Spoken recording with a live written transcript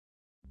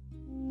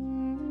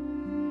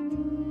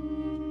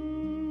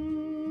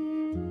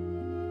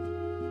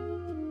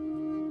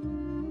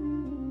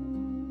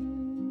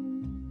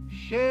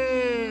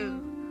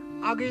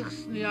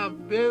აგიხსნია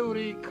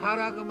ბევრი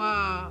ქარაგმა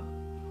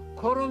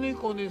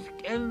ქორონიკონის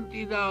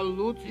კენტი და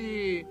ლუწი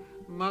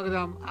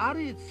მაგრამ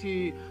არიცი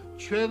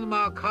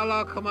ჩვენმა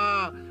ქალაქმა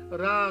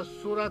რა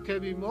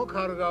სურათები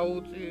მოხარგა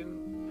უწინ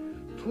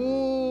თუ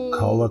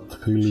ქალაქ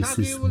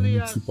თბილისის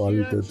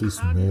მუნიციპალიტეტის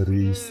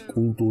მერიის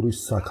კულტურის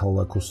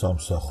საქალაქო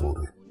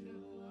სამსახური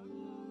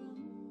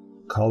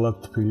ქალაქ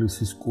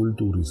თბილისის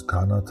კულტურის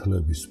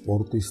განათლების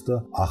სპორტის და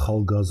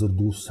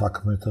ახალგაზრდულ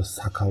საქმეთა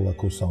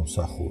საქალაქო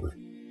სამსახური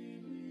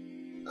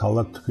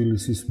ქალაქ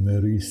თბილისის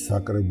მერიის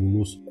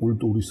საკრებულოს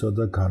კულტურისა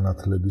და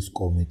განათლების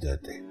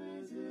კომიტეტი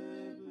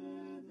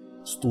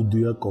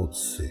სტუდია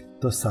კოცსი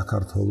და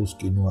საქართველოს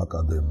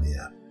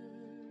კინოაკადემია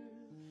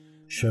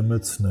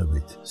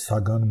შემეცნებით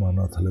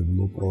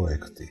საგანმანათლებლო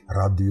პროექტი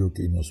რადიო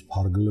კინოს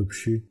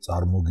ფარგლებში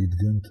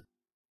წარმოგიდგენთ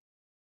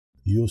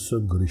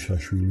იოსებ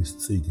გრიშაშვილის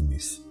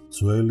წიგნის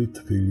ძველი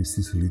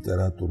თბილისის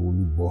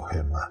ლიტერატურული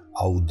ბოჰემა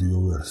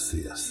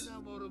აუდიოვერსიას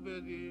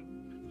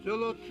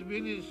ძველ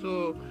თბილისო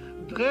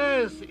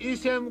დღეს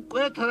ისე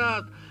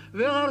მკვეთრად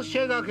ვეღარ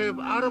შეგაქებ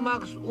არ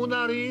მაქვს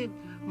უნარი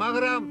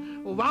მაგრამ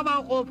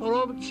ვამაყობ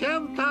რომ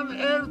ჩემთან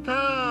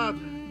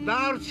ერთად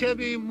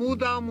დარჩები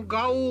მუდამ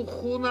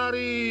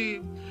გაუხუნარი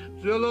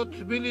ძველ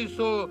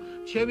თბილისო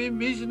ჩემი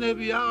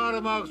მიზნები აღარ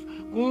მაქვს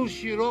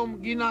გულში რომ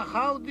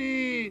გინახავდი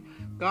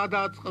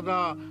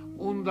გადაწყდა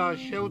უნდა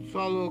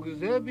შევცვალო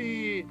გზები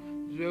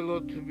ძველ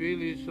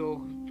თბილისო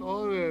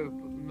ხტოვებ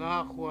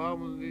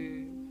ნახვამლი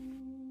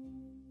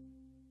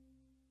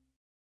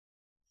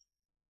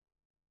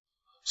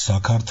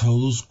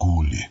საქართველოს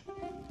გული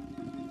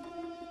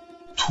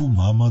თუ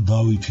მამა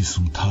დავითის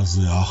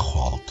მთაზე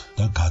ახვალთ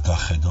და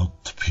გადახედავთ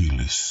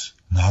თბილისს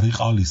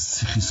ნარიყალის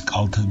ციხის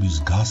კალთების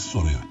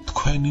გასწვრივ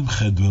თქვენი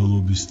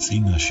მხედველობის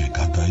წინაშე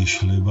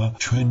გადაიშლება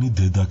ჩვენი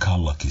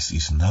დედაქალაქის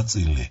ის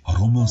ნაწილი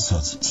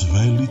რომელსაც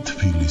ძველი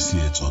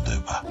თბილისი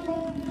ეწოდება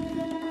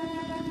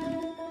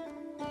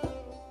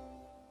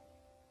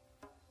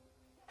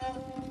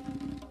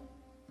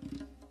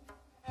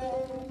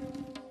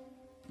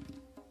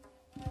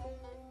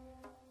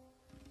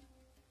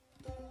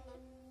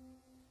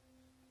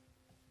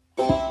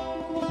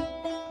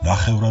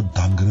ნახევრად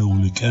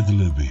დანგრეული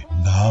კედლები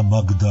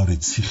ნაამაგდარი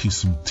ციხის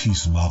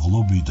მთის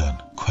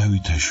მაღლობიდან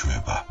ქვევით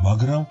ეშვება,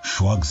 მაგრამ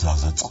შუა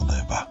გზაზე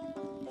წყდება.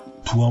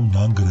 თუ ამ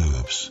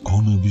ნანგრევებს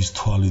გონების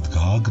თვალით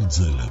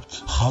გააგრძელებთ,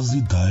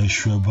 ხაზი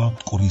დაეშვება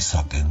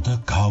მტკვრისაკენ და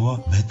გავა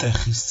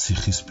მეტეხის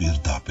ციხის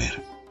პირდაპირ.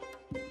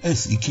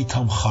 ეს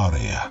იქითა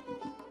მხარეა.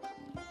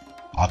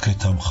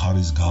 აქეთა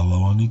მხარის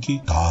გალავანი კი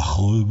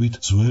დაახლოებით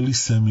ძველი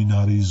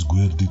სემინარიის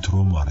გვერდით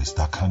რომ არის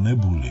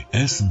დაქანებული,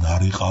 ეს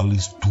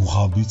ნარიყალის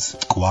დუღაბიც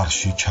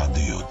მტკვარში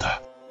ჩადიოდა.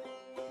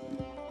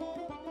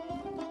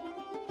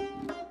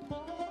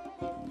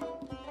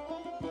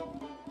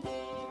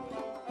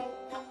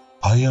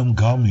 აი ამ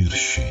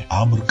გამირში,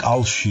 ამ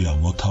რკალშია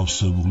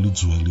მოთავსებული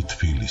ძველი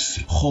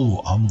თბილისი,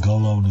 ხოლო ამ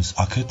გალავნის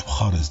აქეთ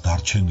მხარეს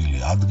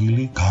დარჩენილი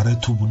ადგილი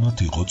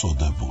გარეთუბნად იყო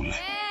წოდებული.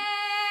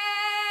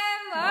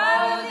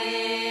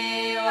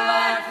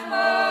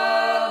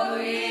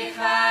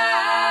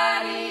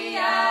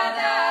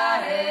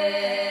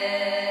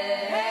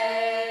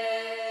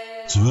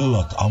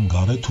 ძველად ამ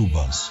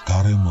გარეთუბანს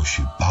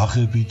გარემოში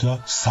ბაღები და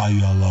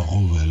საიალაღო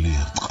ველი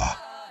ერტყა.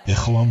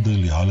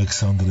 ეხლამდელი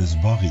ალექსანდრეს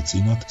ბაღი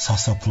წინათ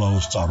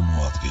სასაფლაოს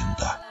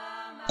წარმოადგენდა.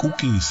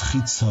 კუკიის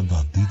ხიდსა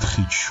და დიდ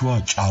ხიდს შუა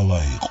ჭალა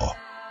იყო.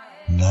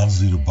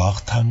 ნაზირ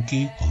ბაღთან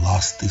კი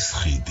ლასტის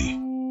ხიდი.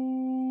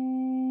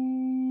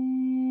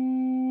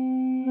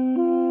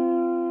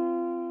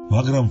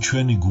 მაგრამ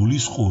ჩვენი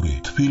გულისყური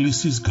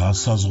თბილისის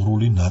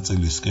განსაზღვრული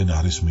ნაწილისკენ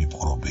არის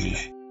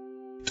მიპყრობილი.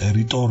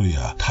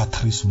 ტერიტორია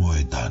თათრის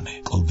მოედანი,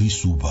 კლდის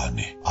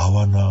უბანი,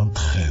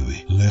 ავანაანთხევი,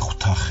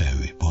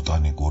 ლეხვთახევი,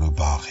 ბოტანიკური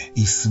ბაღი,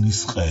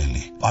 ისნის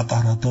ყელი,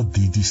 პატარა და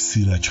დიდი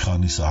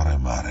სირაჯხანის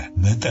არემარე,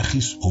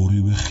 მეტეხის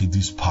ორივე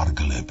ხიდის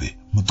ფარგლები,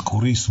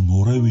 მტკვრის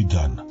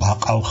მორევიდან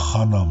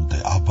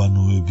ბაყალხანამდე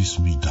აბანოების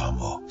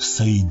მიდამო,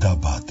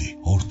 სეიდაბადი,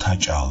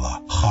 ორთაჭალა,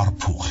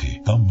 ხარფუხი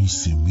და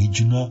მისი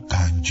მიჯნა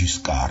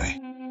განჯისკარი.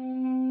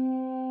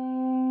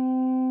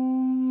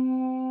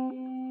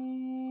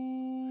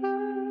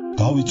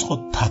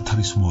 დავიწყოთ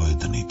თათრის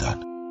მოედნიდან.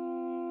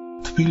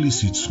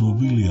 თბილისი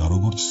ცნობილია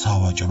როგორც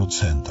სავაჭრო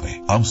ცენტრი.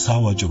 ამ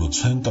სავაჭრო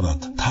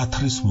ცენტრად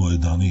თათრის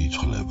მოედანი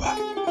ითვლება.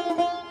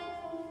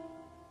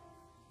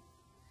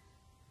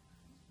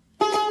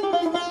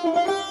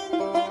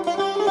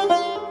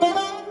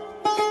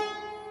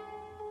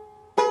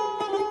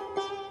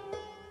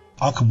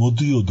 აქ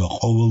მოდიოდა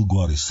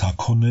ყოველგვარი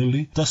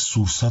საქონელი და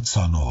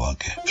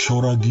სურსათ-სანოვაგე.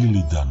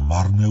 შორაგილიდან,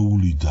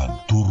 მარნეულიდან,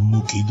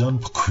 დურნუკიდან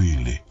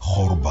ფქვილი,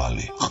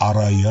 ხორბალი,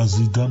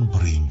 ყარაიაზიდან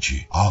ბრინჯი,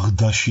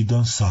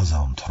 აღდაშიდან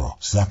საზამთრო,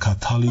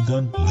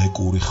 ზაქათალიდან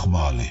ლეკური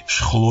ხმალი,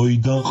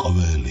 შხლოიდან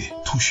ყველი,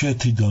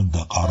 თუშეთიდან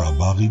და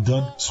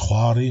ყარაბაღიდან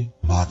სხვარი,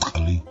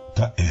 მატყლი,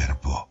 და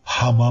ერბო,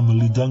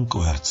 ჰამამლიდან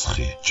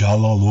კვერცხი,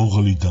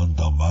 ჯალალოღლიდან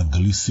და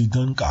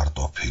მანგლისიდან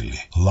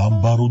კარტოფილი,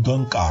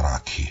 ლამბარუდან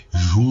კარაქი,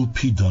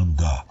 ჟულფიდან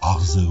და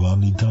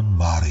აღზევანიდან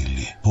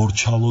მარილი,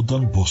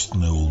 ბორჩალოდან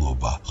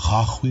ბოსტნეულობა,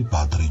 ხახვი,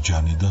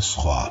 ბადრიჯანი და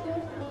სხვა.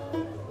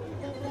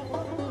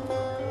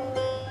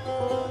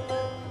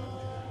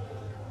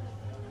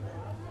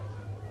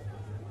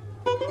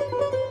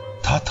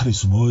 თათრის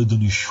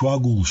მოედნის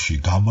შუაგულში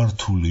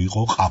გამართული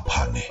იყო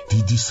ყაფანი,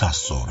 დიდი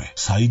სასწორი,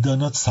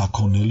 საიდანაც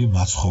საქონელი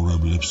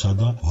მაცხოვრებლებსა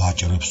და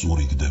ვაჭრებს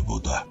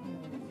ურიგდებოდა.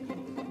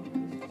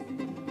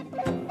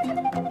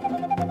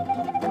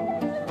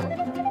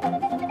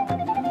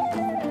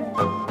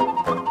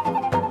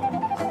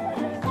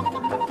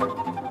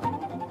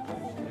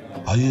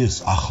 აი ეს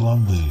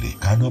ახლანდელი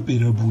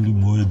განაპირებული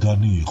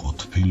მოედანი იყო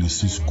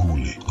თბილისის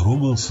გული,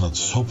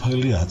 რომელსაც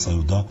სოფელი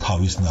აწევდა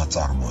თავის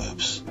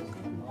ნაწარმოებს.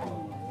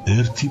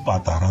 ერთი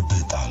პატარა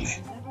დეტალი.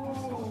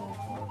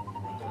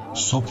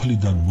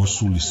 სოფლიდან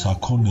მოსული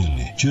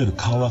საქონელი ჯერ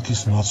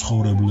ქალაქის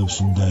მაცხოვრებლებს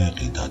უნდა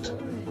ეყიდათ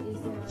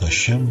და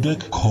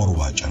შემდეგ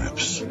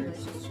ქორვაჭრებს.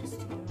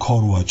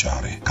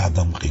 ქორვაჭარი,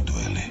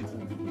 გადამყიდველი.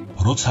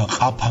 როცა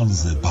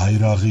ყაფანზე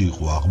ბაირაღი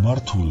იყო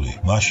აღმართული,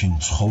 მაშინ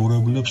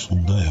ცხოვრებლებს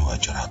უნდა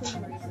ევაჭრათ.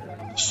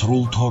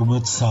 სრულ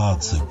 12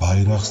 საათზე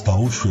ბაირაღს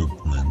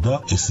დაუშვებდნენ და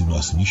ეს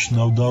იმას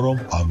ნიშნავდა, რომ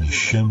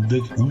ამის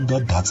შემდეგ უნდა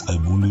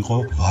დაწყებულიყო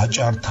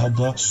ვაჭართა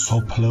და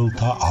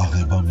სოფლელთა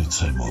აღება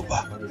მიცემობა.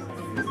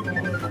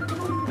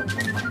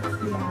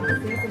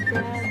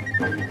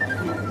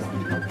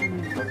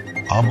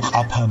 ამ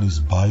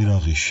ყაფანის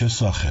ბაირაღის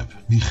შესახებ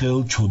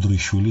მიხეილ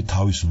ჩოდრიშვილი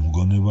თავის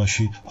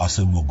მოგონებაში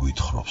ასე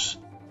მოგვითხრობს.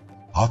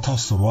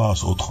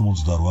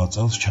 1888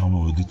 წელს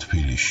ჩამოვედი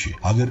თბილისში.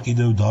 აგერ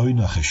კიდევ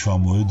დავინახე შუა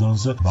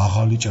მოედანზე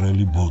მაღალი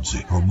ჭრელი ბოძი,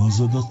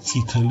 რომელზედაც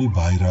წითელი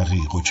ბაირაღი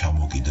იყო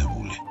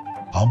ჩამოკიდებული.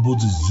 ამ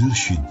ბოძის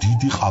ძირში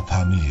დიდი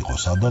ყაფანი იყო,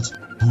 სადაც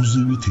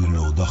ბუზივით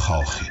ირეოდა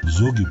ხალხი.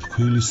 ზოგი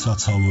ფქვილის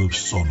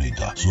საცალოებს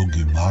წონიდა,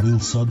 ზოგი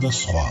მარილსა და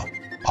სხვა.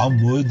 ამ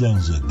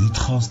მოედანზე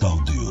დიდხანს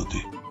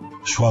დავდიოდი.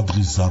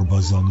 შუადღის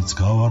ზარბაზანიც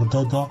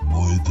გავარდა და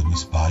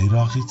მოედნის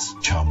ბაირაღიც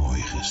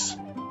ჩამოიღეს.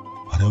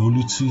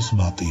 რევოლუციის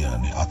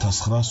მატიანე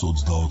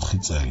 1924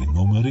 წელი,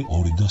 ნომერი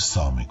 2 და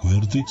 3,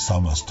 გვერდი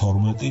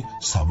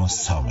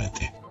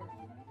 312-313.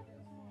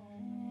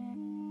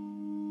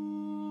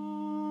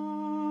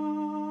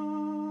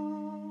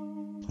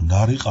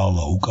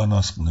 ნარიყალა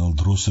უკანასკნელ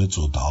დროს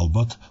ეწოდა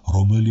ალბათ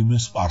რომელიმე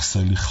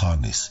სპარსელი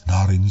ხანის,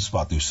 ნარინის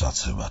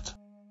პატივსაცემად.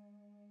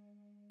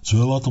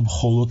 ძველად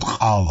მხოლოდ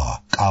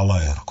ყალა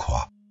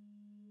ერქვა.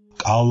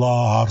 ყალა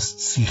არს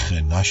ციხე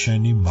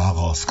ნაშენი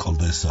მაღალ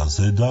სკლდესა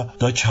ზედა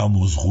და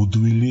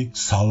ჩამოზღუდვილი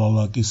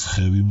სალალაკის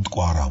ხევი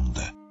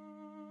მტკვარამდე.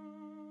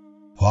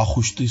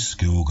 ვახუშტის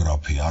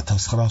გეოგრაფია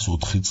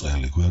 1904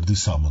 წელი, გვერდი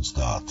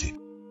 70.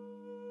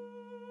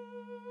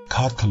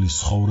 ქართლის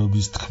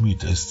ცხოვრების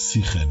თქმით ეს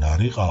ციხე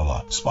ნარიყალა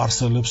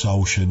სპარსელებს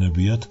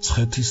აუშენებიათ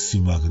ცხეთის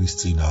სიმაგრის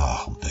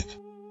წინააღმდეგ.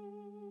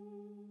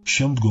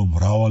 შემდგომ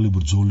მრავალი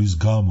ბრძოლის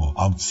გამო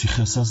ამ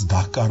ციხესაც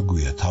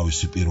დაჰკარგვია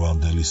თავისი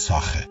პირვანდელი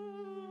სახე.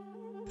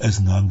 ეს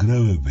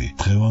ნანგრევები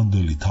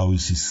დღევანდელი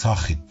თავისი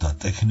სახით და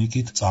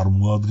ტექნიკით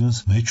წარმოადგენს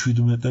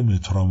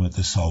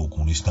მე-17-მე-18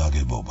 საუკუნის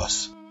ნაგებობას.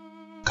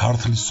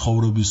 ქართლის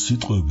ცხოვრების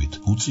სიტყვებით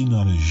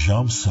უწინარე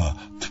ჟამსა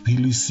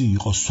თბილისი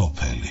იყო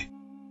სოფელი.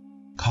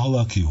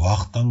 ქალაქი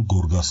ვახტანგ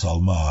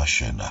გორგასალმა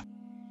ააშენა.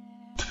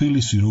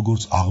 თბილისი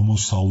როგორც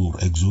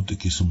აღმოსავლურ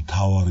ეგზოტიკის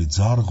მთავარი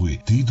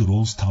ძარღვი დიდ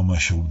როლს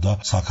თამაშობდა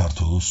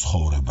საქართველოს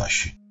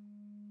ცხოვრებაში.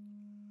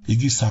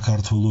 იგი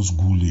საქართველოს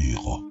გული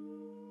იყო.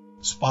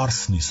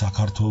 სპარსნი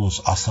საქართველოს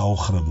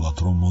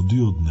ასაოხრებლად რომ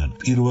მოდიოდნენ,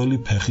 პირველი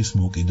ფეხის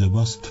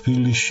მოკიდებას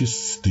თბილისში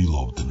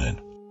ცდილობდნენ.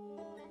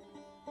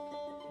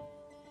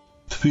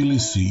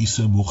 თბილისი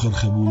ისე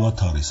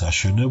მოხერხებულად არის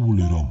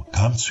აშენებული, რომ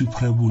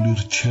განცვიფრებული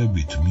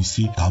რჩებით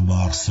მისი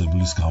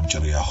დამაარსებლის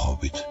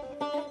გამჭრიახობით.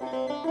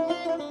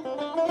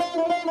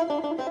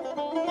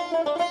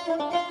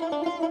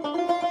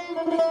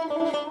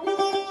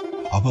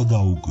 აბა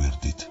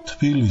დაუკვირდით,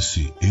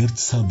 თბილისი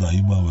ერთსა და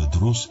იმავე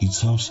დროს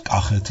იცავს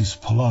კახეთის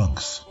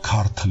ფლანგს,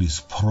 ქართლის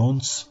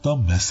ფრონტს და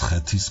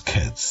მესხეთის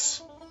ქედს.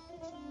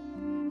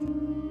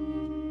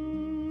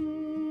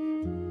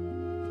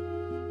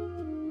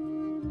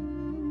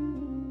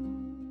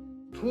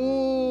 თუ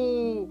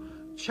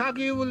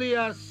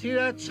ჩაგივლია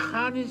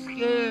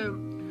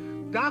სირაჩხანისკენ,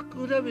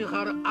 დაკვირები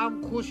ხარ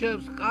ამ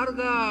ქუშებს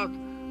კარგად,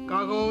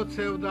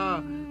 გაგაოცევდა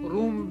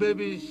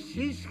რუმბების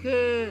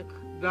სისქე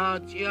და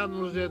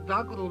ჭიანურზე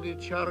დაკრული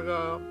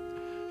ჩარგა.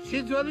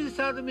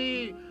 სიძველისადმი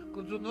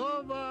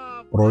გრძნობა.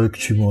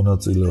 პროექტში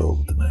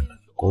მონაწილეობდნენ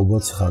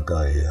კობაც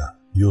ხაკაია,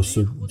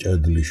 იოსებ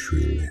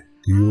ჭედლიშვილი,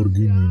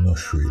 გიორგი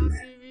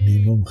ნინოშვილი,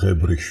 ნინო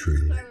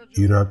მღებრიშვილი,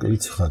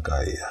 ირაკლიც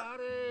ხაკაია.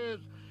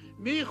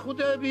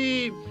 მიხვდები,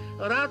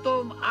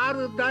 რატომ არ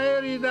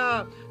დაერიდა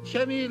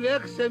ჩემი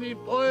ლექსები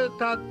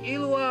პოეტთა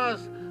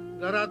კილვას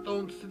და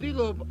რატომ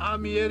ცდილობ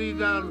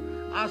ამიერიდან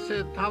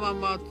ასე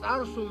თამამად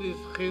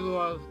წარსულის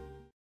ხილვას.